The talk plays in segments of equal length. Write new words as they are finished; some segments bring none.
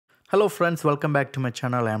Hello friends, welcome back to my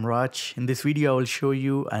channel. I'm Raj. In this video I will show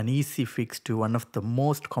you an easy fix to one of the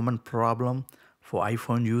most common problem for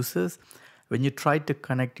iPhone users. When you try to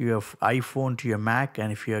connect your iPhone to your Mac, and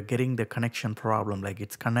if you are getting the connection problem, like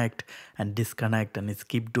it's connect and disconnect and it's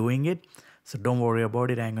keep doing it, so don't worry about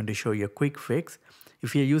it. I'm going to show you a quick fix.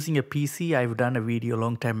 If you're using a PC, I've done a video a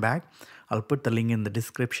long time back. I'll put the link in the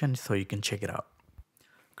description so you can check it out.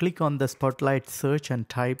 Click on the Spotlight search and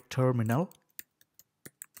type terminal.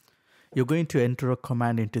 You're going to enter a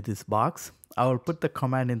command into this box. I will put the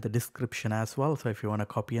command in the description as well, so if you want to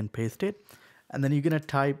copy and paste it. And then you're going to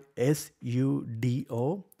type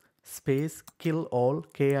sudo space kill all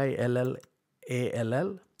KILLALL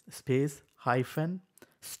space hyphen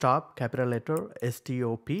stop capital letter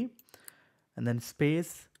STOP and then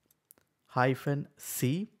space hyphen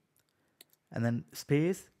C and then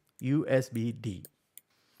space USB-D.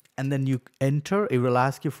 And then you enter. It will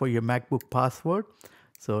ask you for your MacBook password.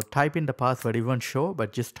 So type in the password. It won't show,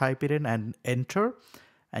 but just type it in and enter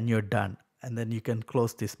and you're done. And then you can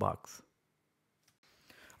close this box.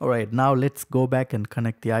 All right, now let's go back and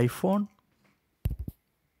connect the iPhone.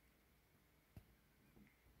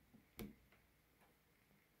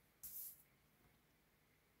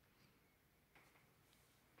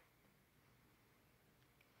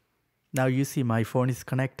 Now you see my phone is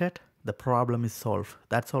connected. The problem is solved.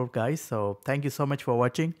 That's all guys. So thank you so much for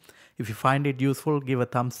watching. If you find it useful, give a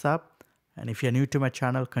thumbs up. And if you're new to my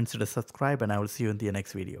channel, consider subscribe and I will see you in the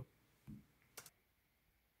next video.